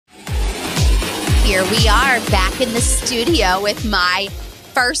here we are back in the studio with my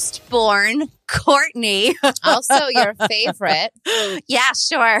firstborn, Courtney. Also your favorite. Yeah,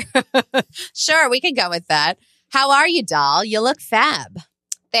 sure. Sure, we can go with that. How are you, doll? You look fab.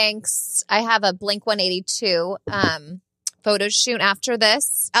 Thanks. I have a Blink-182 photo shoot after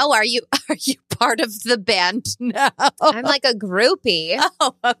this. Oh, are you part of the band now? I'm like a groupie.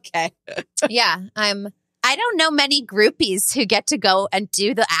 Oh, okay. Yeah, I don't know many groupies who get to go and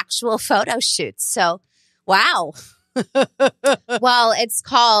do the actual photo shoots. So, wow. well, it's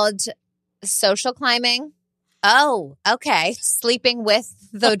called social climbing. Oh, okay. Sleeping with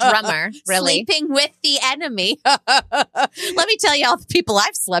the drummer, really. Sleeping with the enemy. Let me tell you all the people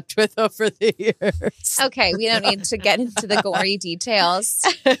I've slept with over the years. Okay, we don't need to get into the gory details.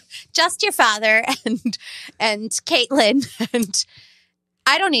 Just your father and Caitlin, and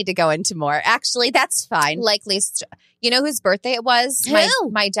I don't need to go into more. Actually, that's fine. Likely, you know whose birthday it was?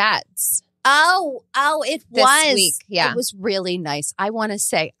 Who? My dad's. Oh, it This was. week, yeah. It was really nice. I want to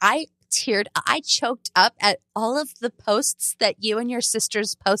say I choked up at all of the posts that you and your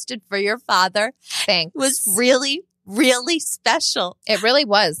sisters posted for your father. Thanks. It was really, really special. It really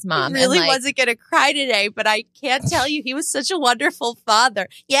was, Mom. I really And, like, wasn't going to cry today, but I can't tell you, he was such a wonderful father.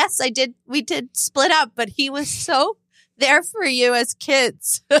 Yes, we did split up, but he was so there for you as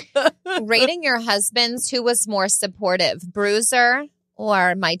kids. rating your husbands, who was more supportive, Bruiser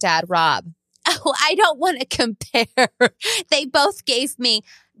or my dad, Rob? Oh, I don't want to compare. They both gave me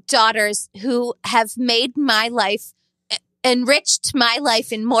daughters who have made my life, enriched my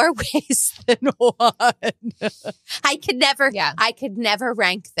life in more ways than one. I could never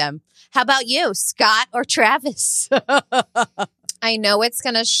rank them. How about you, Scott or Travis? I know it's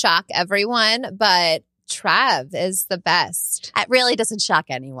going to shock everyone, but Trav is the best. It really doesn't shock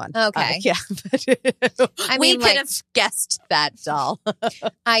anyone. Okay. Yeah. I We mean, could like, have guessed that, doll.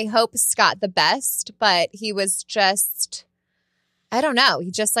 I hope Scott the best, but he was just, I don't know.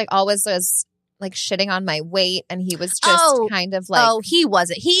 He just like always was like shitting on my weight, and he was just kind of like. Oh, he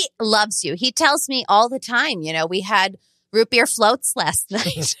wasn't. He loves you. He tells me all the time, we had root beer floats last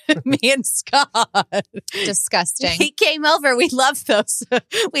night, me and Scott. Disgusting. He came over. We loved those.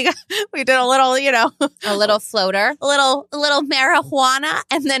 We did a little, A little floater. a little marijuana,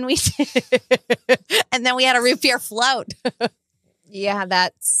 and then we had a root beer float. Yeah,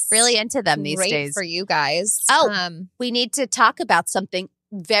 that's Really into them these great days. for you guys. Oh, we need to talk about something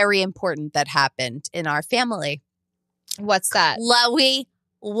very important that happened in our family. What's that? Khloe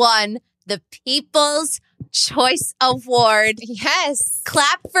won the People's Choice Award. Yes.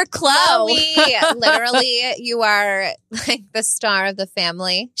 Clap for Khloe. Khloe, literally, you are like the star of the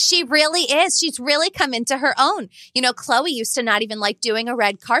family. She really is. She's really come into her own. Khloe used to not even like doing a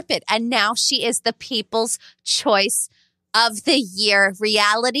red carpet, and now she is the People's Choice of the Year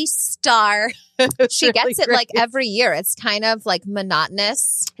reality star. She gets it like every year. It's kind of like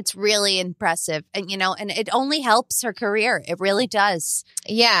monotonous. It's really impressive. And, and it only helps her career. It really does.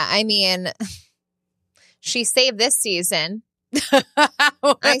 Yeah, I mean, she saved this season.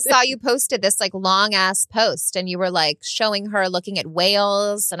 I saw you posted this like long ass post, and you were like showing her looking at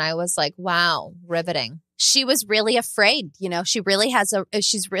whales, and I was like, wow, riveting. She was really afraid. She's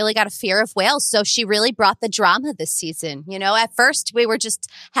really got a fear of whales. So she really brought the drama this season. At first we were just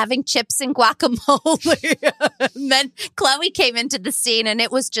having chips and guacamole. And then Khloe came into the scene, and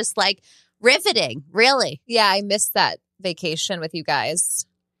it was just like riveting, really. Yeah, I missed that vacation with you guys.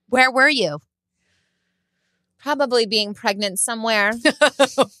 Where were you? Probably being pregnant somewhere.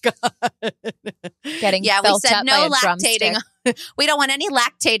 Oh, God. Getting we felt said up no by a lactating. drumstick. We don't want any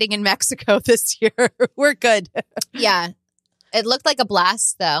lactating in Mexico this year. We're good. Yeah. It looked like a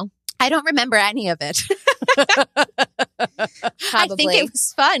blast, though. I don't remember any of it. I think it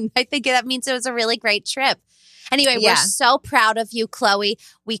was fun. I think that means it was a really great trip. Anyway, Yeah. We're so proud of you, Khloe.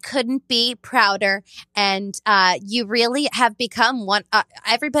 We couldn't be prouder. And you really have become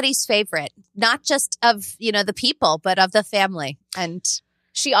everybody's favorite, not just of, the people, but of the family. And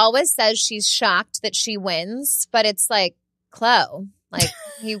She always says she's shocked that she wins, but it's like, Khloe, like,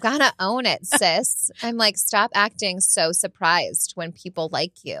 you gotta own it, sis. I'm like, stop acting so surprised when people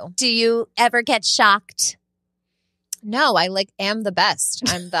like you. do you ever get shocked? No, I am the best.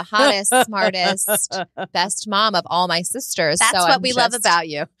 I'm the hottest, smartest, best mom of all my sisters. That's so what we love about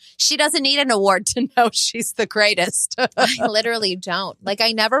you. She doesn't need an award to know she's the greatest. I literally don't.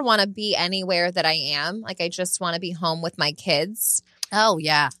 I never want to be anywhere that I am. I just want to be home with my kids. Oh,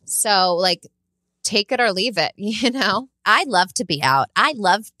 yeah. So, take it or leave it, I love to be out. I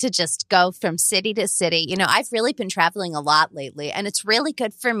love to just go from city to city. I've really been traveling a lot lately, and it's really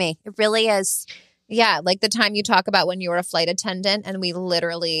good for me. It really is. Yeah, like the time you talk about when you were a flight attendant and we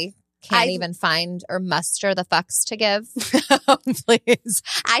literally Can't even find or muster the fucks to give. Oh, please.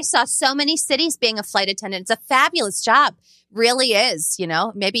 I saw so many cities being a flight attendant. It's a fabulous job. Really is,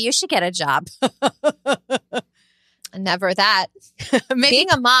 Maybe you should get a job. Never that. Maybe being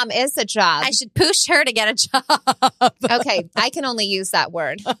a mom is a job. I should push her to get a job. Okay, I can only use that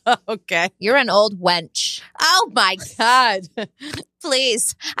word. Okay. You're an old wench. Oh, my God.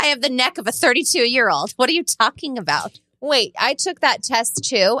 Please. I have the neck of a 32-year-old. What are you talking about? Wait, I took that test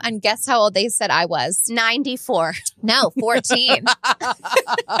too, and guess how old they said I was? 94. No, 14.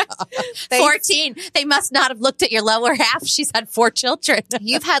 14. They must not have looked at your lower half. She's had 4 children.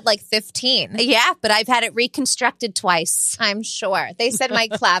 You've had like 15. Yeah, but I've had it reconstructed twice. I'm sure. They said my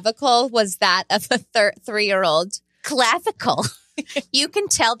clavicle was that of a 3-year-old. Clavicle? You can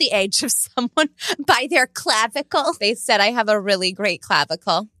tell the age of someone by their clavicle? They said I have a really great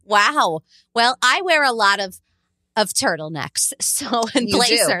clavicle. Wow. Well, I wear a lot of turtlenecks, and You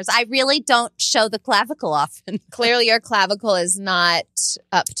blazers. do. I really don't show the clavicle often. Clearly, your clavicle is not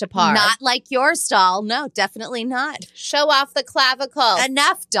up to par. Not like yours, doll. No, definitely not. Show off the clavicle.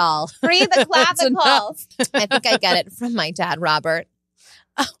 Enough, doll. Free the That's clavicle. enough. I think I get it from my dad, Robert.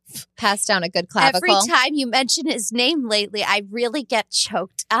 Pass down a good clavicle. Every time you mention his name lately, I really get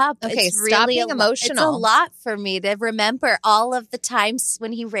choked up. Okay, it's stop really being emotional. It's a lot for me to remember all of the times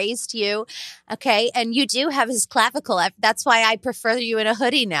when he raised you. Okay, and you do have his clavicle. That's why I prefer you in a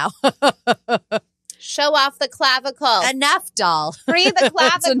hoodie now. Show off the clavicle. Enough, doll. Free the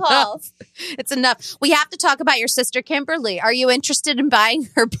clavicle. It's enough. We have to talk about your sister, Kimberly. Are you interested in buying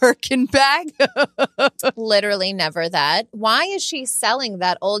her Birkin bag? Literally never that. Why is she selling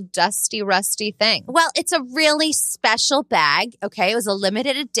that old dusty, rusty thing? Well, it's a really special bag. Okay. It was a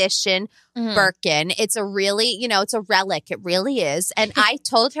limited edition Birkin. It's a really, it's a relic. It really is. And I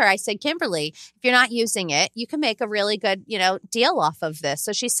told her, I said, Kimberly, if you're not using it, you can make a really good, deal off of this.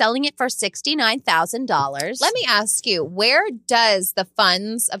 So she's selling it for $69,000. Let me ask you, where does the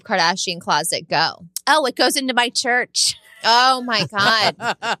funds of Kardashian Closet go? Oh, it goes into my church. Oh my God.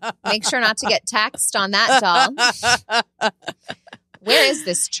 Make sure not to get taxed on that, doll. Where is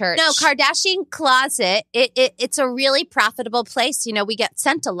this church? No, Kardashian Closet. It's a really profitable place. We get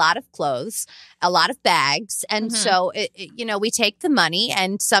sent a lot of clothes, a lot of bags. And so, we take the money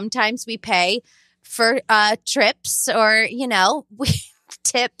and sometimes we pay for trips or, we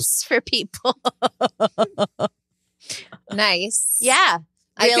tips for people. Nice. Yeah.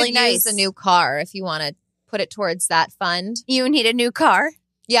 Really I could nice. use a new car if you want to put it towards that fund. You need a new car?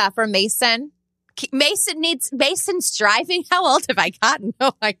 Yeah, for Mason. Mason's driving. How old have I gotten?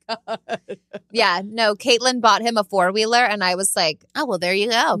 Oh my God. Yeah, no, Caitlin bought him a 4-wheeler and I was like, oh, well, there you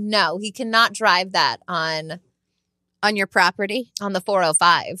go. No, he cannot drive that on your property. On the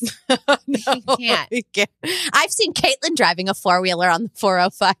 405. No, he can't. I've seen Caitlin driving a 4-wheeler on the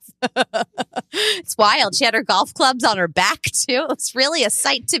 405. It's wild. She had her golf clubs on her back too. It's really a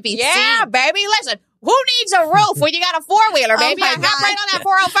sight to be seen. Yeah, baby. Listen, who needs a roof when you got a 4-wheeler, baby? Oh I hop right on that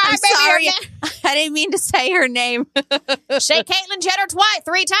 405, I'm baby. sorry. I didn't mean to say her name. Say Caitlyn Jenner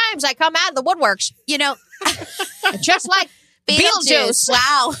 3 times. I come out of the woodworks. Just like Beetlejuice.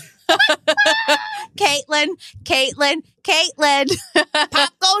 Wow. Caitlin.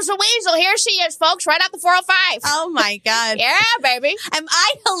 Pop goes the weasel. Here she is, folks, right out the 405. Oh, my God. Yeah, baby. Am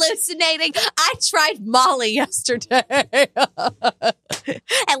I hallucinating? I tried Molly yesterday. And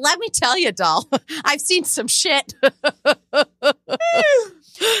let me tell you, doll, I've seen some shit. Did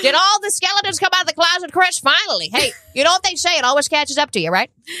all the skeletons come out of the closet, Chris? Finally. Hey, you know what they say? It always catches up to you,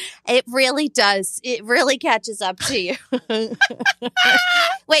 right? It really does. It really catches up to you.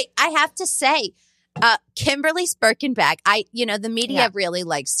 Wait, I have to say, Kimberly's Birkin bag, the media really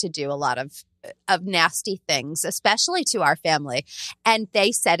likes to do a lot of nasty things, especially to our family. And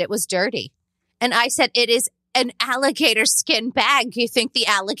they said it was dirty. And I said, it is an alligator skin bag. You think the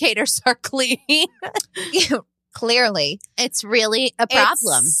alligators are clean? Clearly. It's really a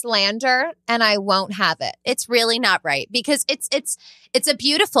problem. It's slander, and I won't have it. It's really not right because it's a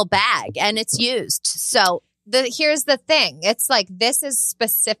beautiful bag and it's used. So here's the thing. It's like this is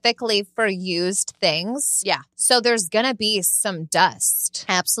specifically for used things. Yeah. So there's going to be some dust.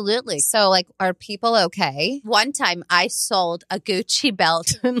 Absolutely. So like, are people okay? One time I sold a Gucci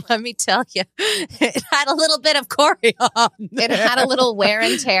belt and let me tell you, it had a little bit of Corey on. It had a little wear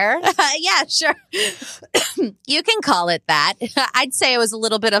and tear? Yeah, sure. You can call it that. I'd say it was a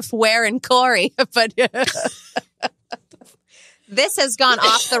little bit of wear and Corey, but... This has gone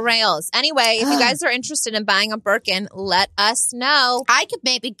off the rails. Anyway, if you guys are interested in buying a Birkin, let us know. I could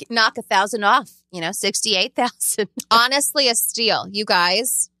maybe knock 1,000 off, 68,000. Honestly, a steal. You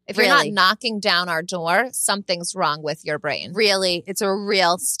guys, If you're not knocking down our door, something's wrong with your brain. Really, it's a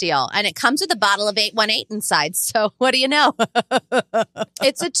real steal. And it comes with a bottle of 818 inside. So what do you know?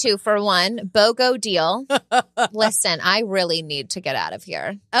 It's a 2-for-1 BOGO deal. Listen, I really need to get out of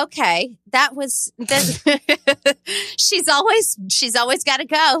here. Okay. She's always got to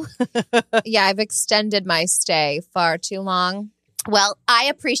go. Yeah, I've extended my stay far too long. Well, I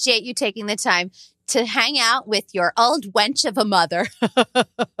appreciate you taking the time to hang out with your old wench of a mother.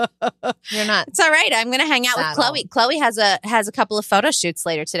 You're not. It's all right. I'm going to hang out with Khloe. Khloe has a couple of photo shoots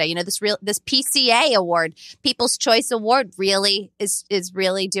later today. You know, this PCA award, People's Choice Award, really is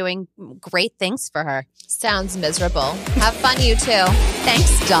really doing great things for her. Sounds miserable. Have fun, you too.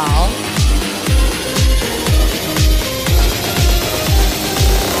 Thanks, doll.